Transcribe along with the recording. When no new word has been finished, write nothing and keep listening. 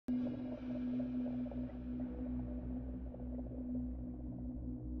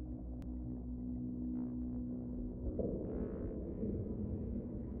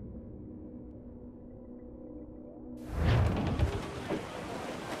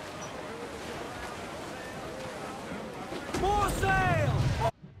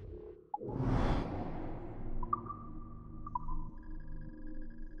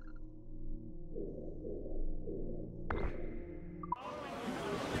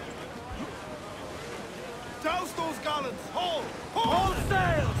Douse those gallants! Haul! All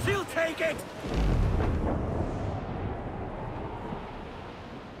sail! She'll take it!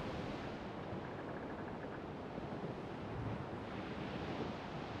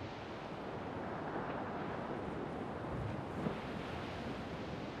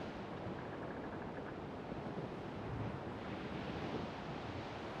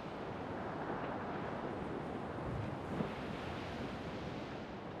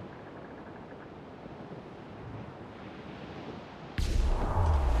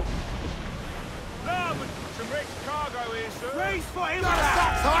 Race for him!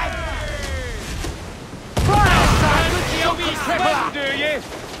 Fire, Do you?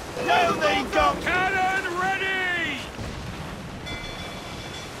 Yielding gun! Cannon ready!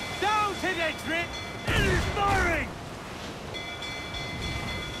 Down to the trip! It is firing!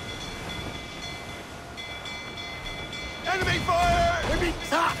 Enemy fire! We've been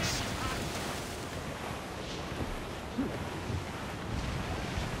touched!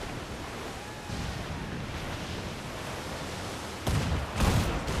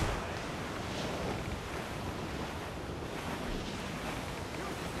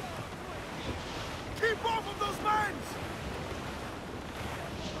 Keep off of those men!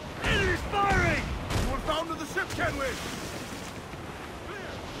 It is firing! We're found to the ship, Kenway!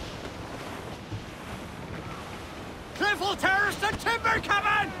 Cliffle terrorist and timber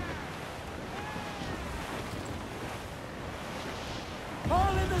coming!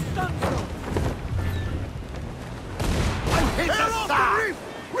 All in the stunsail! And hit off the reef!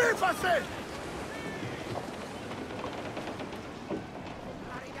 Reef, I said!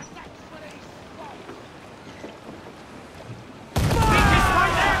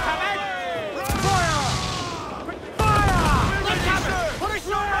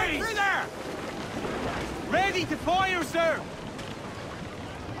 Ready to fire, sir!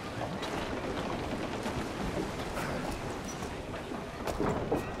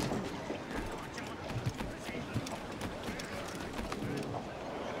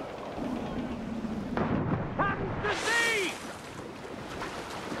 Hands to sea!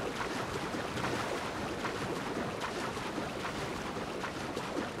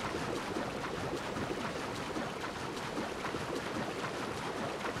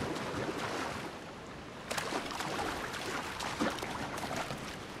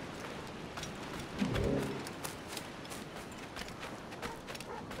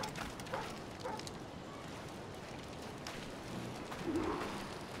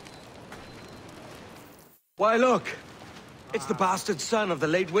 Why, look! It's the bastard son of the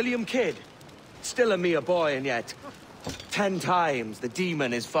late William Kidd. Still a mere boy, and yet 10 times the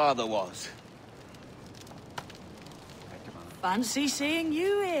demon his father was. Fancy seeing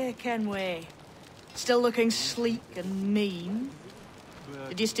you here, Kenway. Still looking sleek and mean.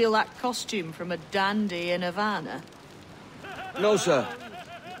 Did you steal that costume from a dandy in Havana? No, sir.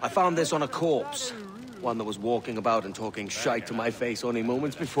 I found this on a corpse. One that was walking about and talking shite to my face only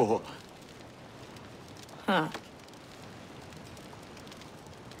moments before. Huh.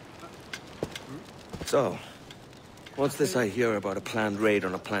 So, what's this I hear about a planned raid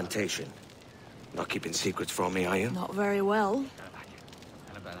on a plantation? Not keeping secrets from me, are you? Not very well.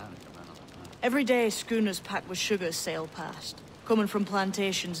 Every day, schooners packed with sugar sail past, coming from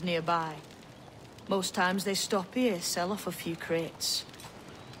plantations nearby. Most times they stop here, sell off a few crates.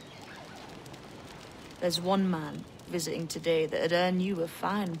 There's one man visiting today that'd earn you a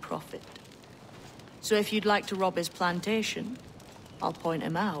fine profit. So if you'd like to rob his plantation, I'll point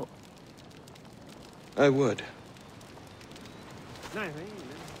him out. I would.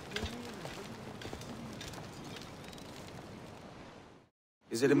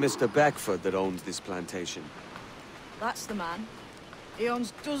 Is it a Mr. Beckford that owns this plantation? That's the man. He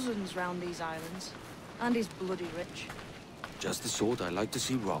owns dozens round these islands, and he's bloody rich. Just the sort I like to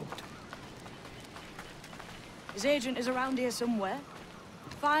see robbed. His agent is around here somewhere.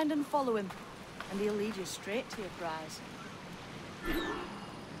 Find and follow him, and he'll lead you straight to your prize.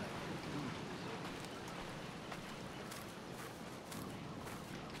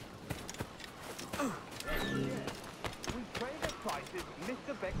 We trade at prices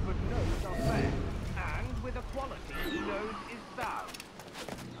Mr. Beckford knows are fair, and with a quality he knows is sound.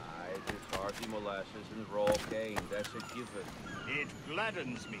 Aye, this hearty molasses and raw cane, that's a given. It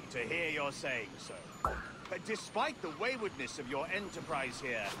gladdens me to hear you're saying so. But despite the waywardness of your enterprise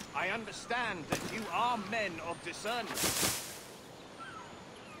here, I understand that you are men of discernment.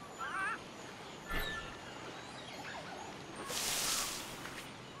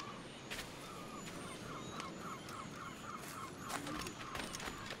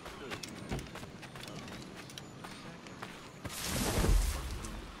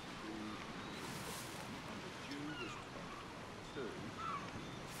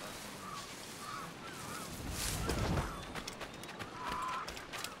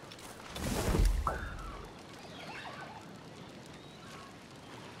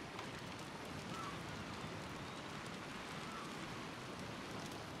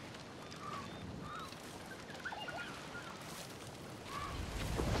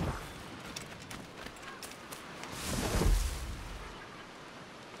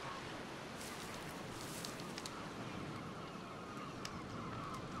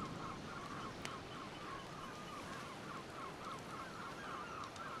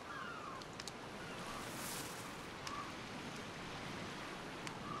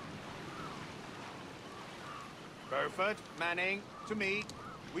 Beaufort, Manning, to me.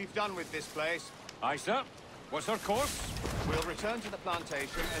 We've done with this place. Aye, sir. What's our course? We'll return to the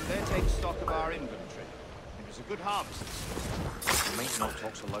plantation and there take stock of our inventory. It was a good harvest. You might not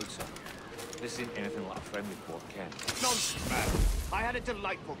talk so loud, sir. This isn't anything like a friendly port, Ken. Nonsense, man. I had a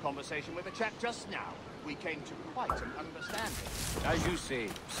delightful conversation with a chap just now. We came to quite an understanding. As you say,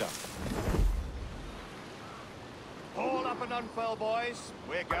 sir. Haul up and unfurl, boys.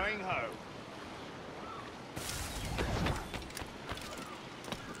 We're going home.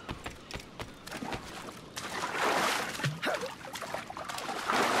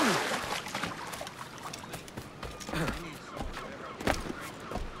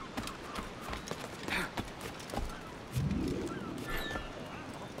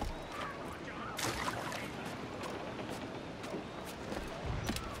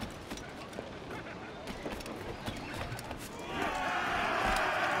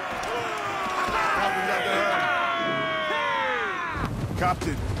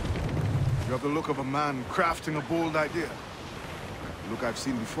 Captain, you have the look of a man crafting a bold idea. A look I've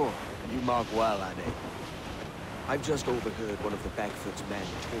seen before. You mark well, Addy. I've just overheard one of the Beckford's men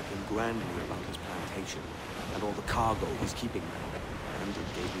talking grandly about his plantation and all the cargo he's keeping there. And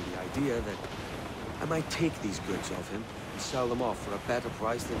it gave me the idea that I might take these goods off him and sell them off for a better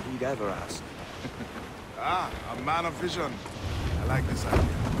price than he'd ever ask. Ah, a man of vision. I like this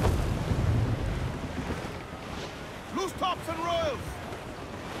idea. Loose tops and royals!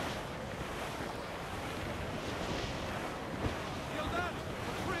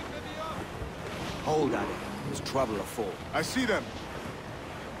 Hold, Addy. There's trouble afoot. I see them.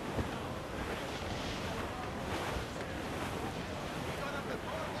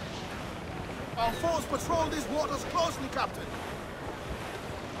 Our force patrol these waters closely, Captain.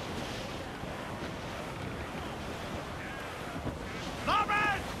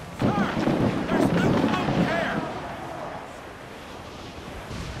 Norman! Sir! There's no boat here!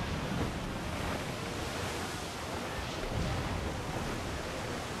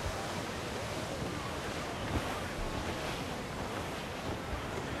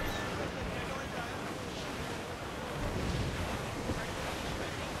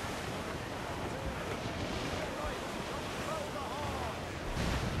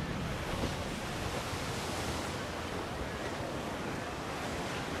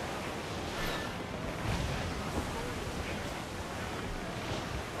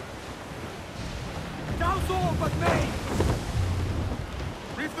 Douse all but me!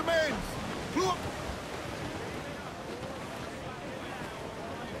 Reef the mains! Clew up!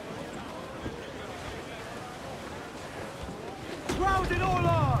 Crowd it all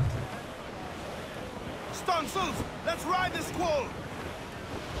on! Stunsails! Let's ride this squall!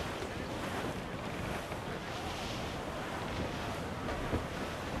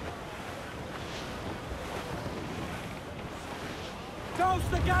 Douse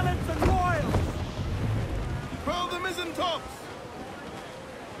the gallants and royals! Furl the mizzen tops!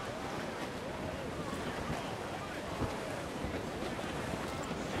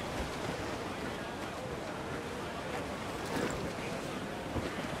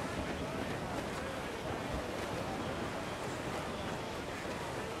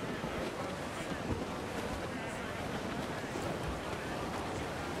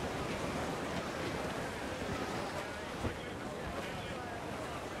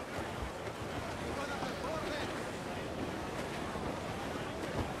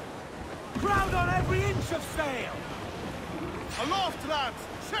 Crowd on every inch of sail! Aloft, lads!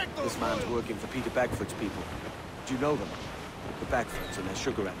 Shake those This man's royals! working for Peter Beckford's people. Do you know them? The Beckfords and their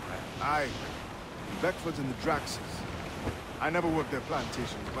sugar empire. Aye. The Beckfords and the Draxes. I never worked their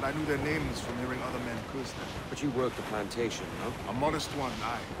plantations, but I knew their names from hearing other men curse them. But you worked the plantation, no? A modest one,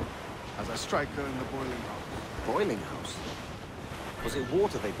 aye. As a striker in the boiling house. Boiling house? Was it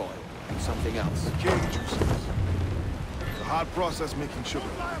water they boiled? Something else? Cane juices. It's a hard process making sugar.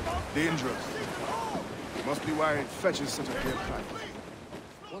 Dangerous. Must be why it fetches such a dear price.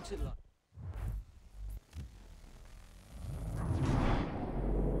 What's it like?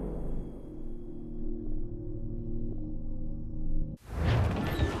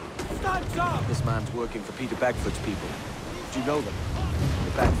 Stand up! This man's working for Peter Beckford's people. Do you know them?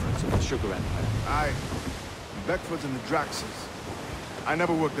 The Beckfords and their sugar empire. Aye. The Beckfords and the Draxes. I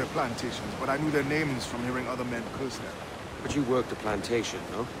never worked their plantations, but I knew their names from hearing other men curse them. But you worked a plantation,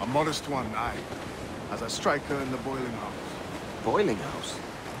 no? A modest one, aye. As a striker in the boiling house. Boiling house?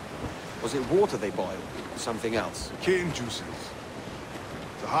 Was it water they boiled? Something else? Cane juices.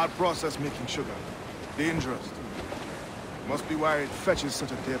 It's a hard process making sugar. Dangerous, too. Must be why it fetches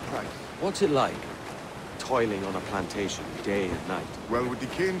such a dear price. What's it like? Toiling on a plantation day and night. Well, with the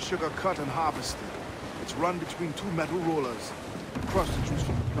cane sugar cut and harvested, It's run between two metal rollers and crush the juice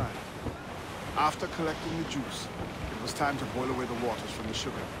from the plant. After collecting the juice, it was time to boil away the waters from the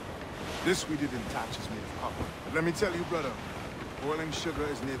sugar. This we did in batches made of copper. But let me tell you, brother, boiling sugar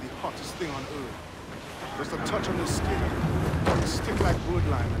is near the hottest thing on earth. Just a touch on the skin, it'll stick like wood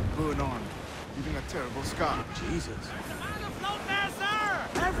lime and burn on, leaving a terrible scar. Jesus.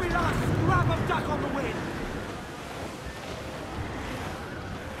 Every last scrap of duck on the wind!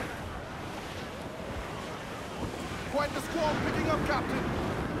 Quite the squall picking up, Captain.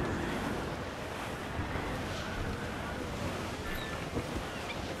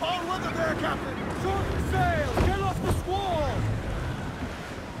 All weather there, Captain! Shorten sail! Get off the squall!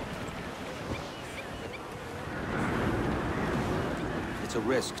 It's a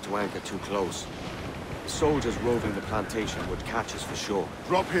risk to anchor too close. Soldiers roving the plantation would catch us for sure.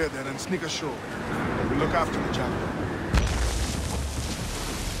 Drop here then and sneak ashore. We'll look after the jackal.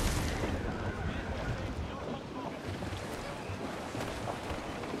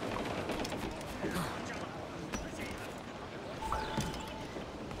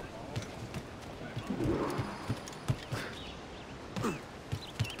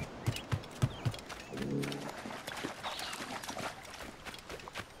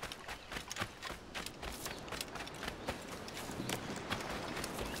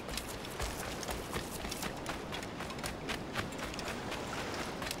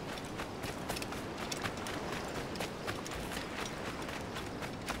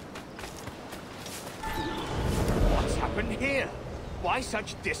 Here? Why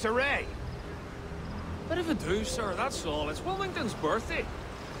such disarray? Bit of a do, sir, that's all. It's Wilmington's birthday.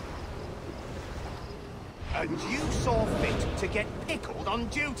 And you saw fit to get pickled on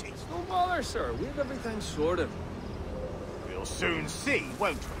duty? No bother, sir. We have everything sorted. We'll soon see,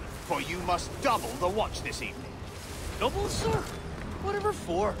 won't we? For you must double the watch this evening. Double, sir? Whatever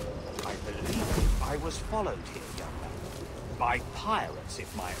for? I believe I was followed here, young man. By pirates,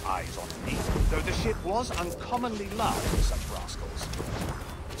 if my eye's on me. Though the ship was uncommonly large for such rascals.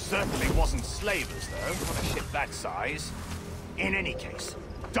 Certainly wasn't slavers, though, on a ship that size. In any case,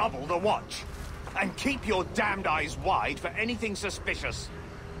 double the watch. And keep your damned eyes wide for anything suspicious.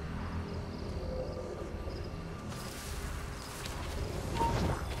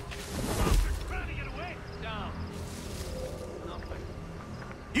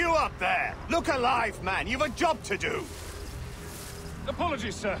 You up there! Look alive, man! You've a job to do!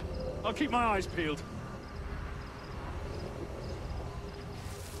 Apologies, sir. I'll keep my eyes peeled.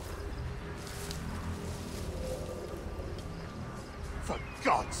 For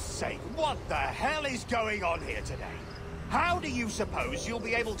God's sake, what the hell is going on here today? How do you suppose you'll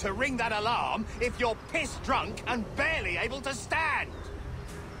be able to ring that alarm if you're piss-drunk and barely able to stand?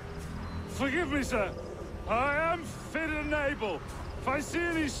 Forgive me, sir. I am fit and able. If I see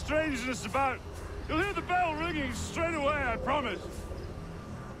any strangeness about, you'll hear the bell ringing straight away, I promise.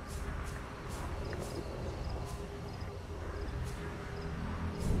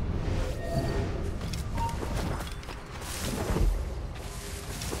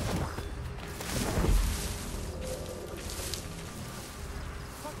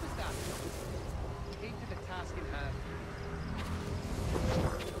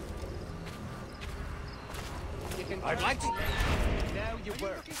 I'd like to... Now you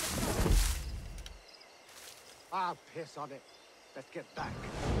work. I'll piss on it. Let's get back.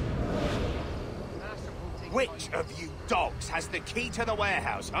 Which of you dogs has the key to the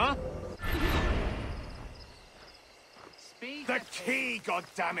warehouse, huh? The key,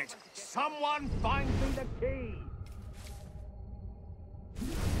 goddammit! Someone find me the key!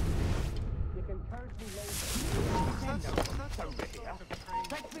 You can charge me later. That's over here.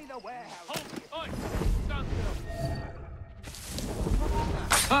 Fetch me the warehouse. Oi! Stand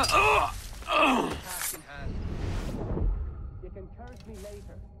Task in hand. You can charge me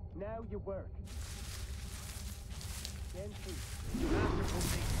later. Now you work. Gentry. Masterful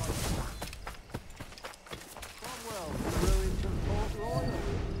big punch. Cromwell, the ruins of Port Royal.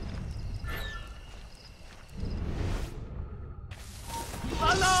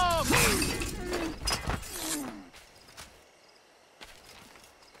 Alarm!